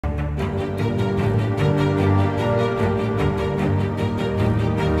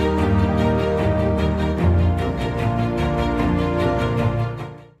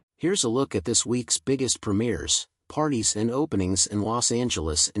Here's a look at this week's biggest premieres, parties and openings in Los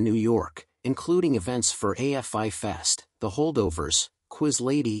Angeles and New York, including events for AFI Fest, the Holdovers, Quiz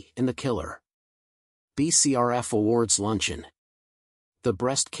Lady and the Killer. BCRF Awards Luncheon. The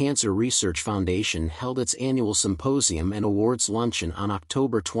Breast Cancer Research Foundation held its annual Symposium and Awards Luncheon on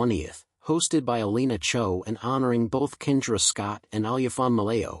October 20th, hosted by Alina Cho and honoring both Kendra Scott and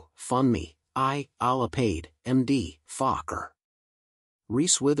Olufunmilayo, Funmi, Olopade, MD,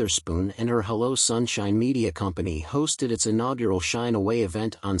 FAACR.Reese Witherspoon and her Hello Sunshine Media Company hosted its inaugural Shine Away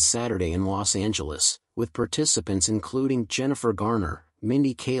event on Saturday in Los Angeles, with participants including Jennifer Garner,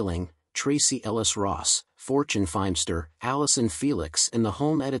 Mindy Kaling, Tracee Ellis Ross, Fortune Feimster, Allyson, Felix and the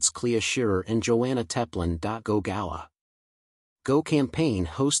Home Edit's Clea, Shearer and Joanna. Teplin. Go Gala. Go Campaign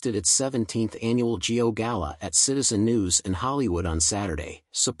hosted its 17th annual Geo Gala at Citizen News in Hollywood on Saturday,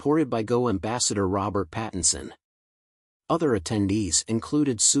 supported by Go Ambassador Robert Pattinson. Other attendees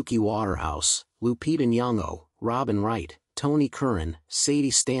included Suki Waterhouse, Lupita Nyong'o, Robin Wright, Tony Curran,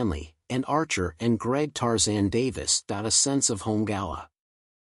 Sadie Stanley, and Archer and Greg Tarzan Davis. A Sense of Home Gala.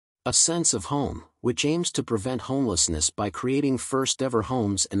 A Sense of Home, which aims to prevent homelessness by creating first-ever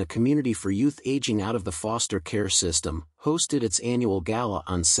homes and a community for youth aging out of the foster care system, hosted its annual gala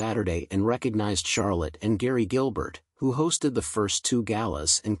on Saturday and recognized Charlotte and Gary Gilbert, who hosted the first two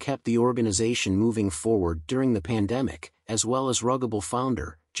galas and kept the organization moving forward during the pandemic, as well as Ruggable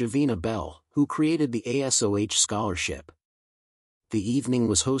founder, Javina Bell, who created the ASOH Scholarship. The evening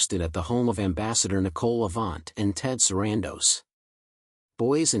was hosted at the home of Ambassador Nicole Avant and Ted Sarandos.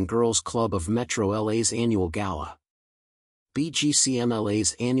 Boys and Girls Club of Metro LA's annual gala.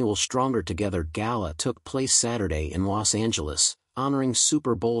 BGCMLA's annual Stronger Together Gala took place Saturday in Los Angeles, honoring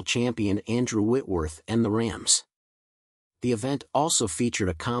Super Bowl champion Andrew Whitworth and the Rams. The event also featured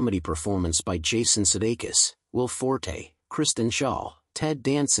a comedy performance by Jason Sudeikis, Will Forte, Kristen Schaal, Ted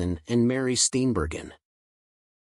Danson and Mary Steenburgen.